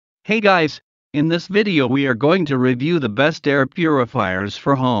Hey guys, in this video we are going to review the best air purifiers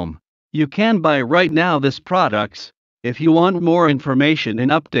for home. You can buy right now this products. If you want more information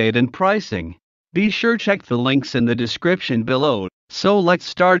and update and pricing, be sure check the links in the description below. So let's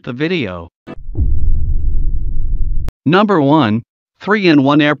start the video. Number 1.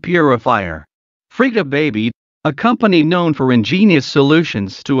 3-in-1 Air Purifier. Frida Baby, a company known for ingenious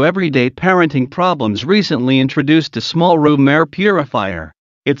solutions to everyday parenting problems, recently introduced a small room air purifier.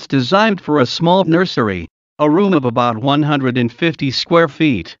 It's designed for a small nursery, a room of about 150 square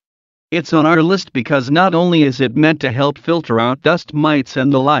feet. It's on our list because not only is it meant to help filter out dust mites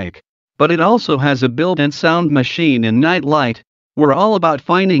and the like, but it also has a built-in sound machine and night light. We're all about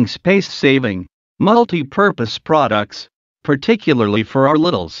finding space-saving, multi-purpose products, particularly for our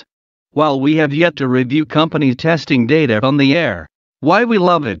littles. While we have yet to review company testing data on the air, why we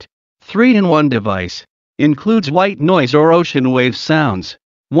love it. 3-in-1 device includes white noise or ocean wave sounds,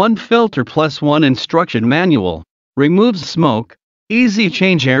 1 filter plus 1 instruction manual, removes smoke, easy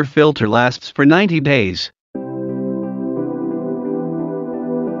change air filter, lasts for 90 days.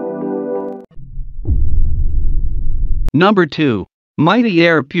 Number 2. Mighty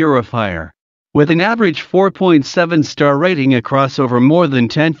Air Purifier. With an average 4.7 star rating across over more than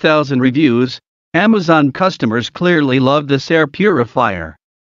 10,000 reviews, Amazon customers clearly love this air purifier.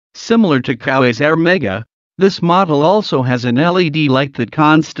 Similar to Kauai's Air Mega, this model also has an LED light that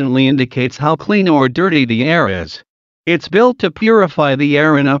constantly indicates how clean or dirty the air is. It's built to purify the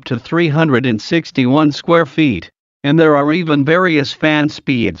air in up to 361 square feet, and there are even various fan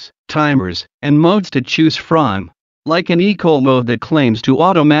speeds, timers, and modes to choose from, like an eco mode that claims to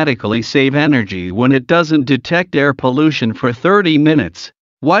automatically save energy when it doesn't detect air pollution for 30 minutes.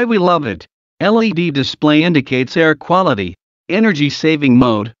 Why we love it. LED display indicates air quality, energy saving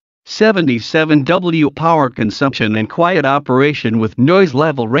mode, 77 W power consumption, and quiet operation with noise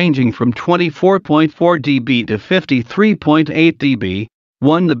level ranging from 24.4 dB to 53.8 dB.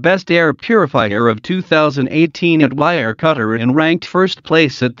 Won the Best Air Purifier of 2018 at Wirecutter and ranked first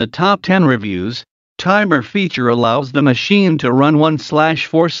place at the top 10 reviews. Timer feature allows the machine to run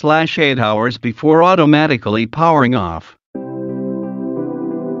 1/4/8 hours before automatically powering off.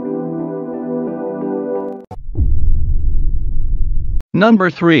 Number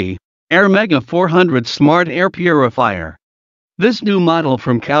 3. Air Mega 400 Smart Air Purifier. This new model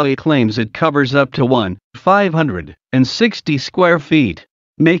from Kauai claims it covers up to 1,560 square feet,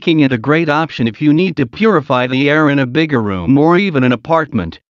 making it a great option if you need to purify the air in a bigger room or even an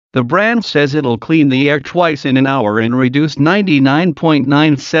apartment. The brand says it'll clean the air twice in an hour and reduce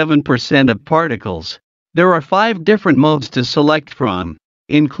 99.97% of particles. There are 5 different modes to select from,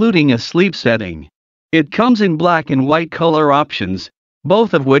 including a sleep setting. It comes in black and white color options,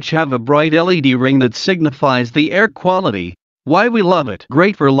 both of which have a bright LED ring that signifies the air quality. Why we love it.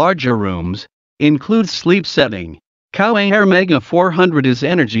 Great for larger rooms. Includes sleep setting. Kauai Air Mega 400 is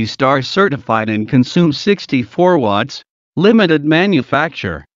Energy Star certified and consumes 64 watts. Limited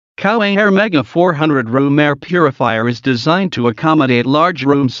manufacture. Kauai Air Mega 400 Room Air Purifier is designed to accommodate large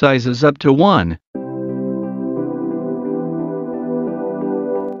room sizes up to 1.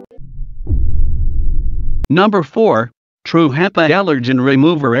 Number 4. True HEPA Allergen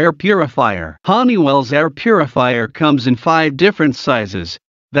Remover Air Purifier. Honeywell's air purifier comes in 5 different sizes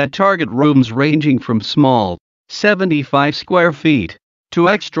that target rooms ranging from small, 75 square feet, to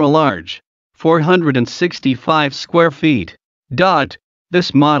extra large, 465 square feet.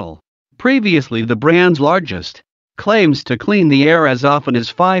 This model, previously the brand's largest, claims to clean the air as often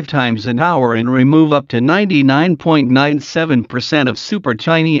as 5 times an hour and remove up to 99.97% of super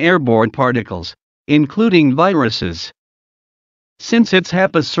tiny airborne particles, including viruses. Since it's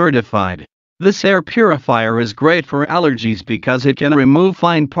HEPA certified, this air purifier is great for allergies because it can remove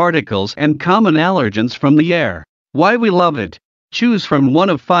fine particles and common allergens from the air. Why we love it. Choose from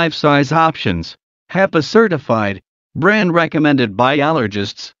one of 5 size options. HEPA certified, brand recommended by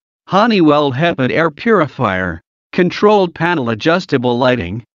allergists. Honeywell HEPA Air Purifier, controlled panel adjustable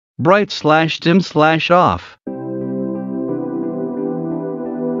lighting, bright/dim/off.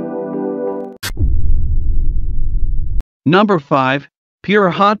 Number 5.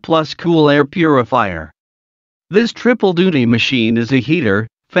 Pure Hot Plus Cool Air Purifier. This triple-duty machine is a heater,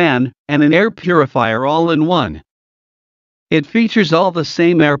 fan, and an air purifier all in one. It features all the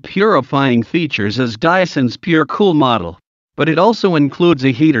same air purifying features as Dyson's Pure Cool model, but it also includes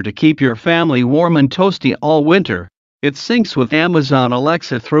a heater to keep your family warm and toasty all winter. It syncs with Amazon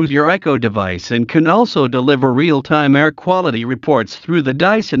Alexa through your Echo device and can also deliver real-time air quality reports through the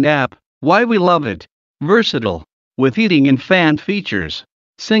Dyson app. Why we love it. Versatile. With heating and fan features,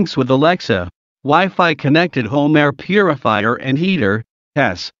 syncs with Alexa, Wi-Fi connected home air purifier and heater,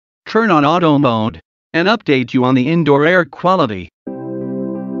 turn on auto mode and update you on the indoor air quality.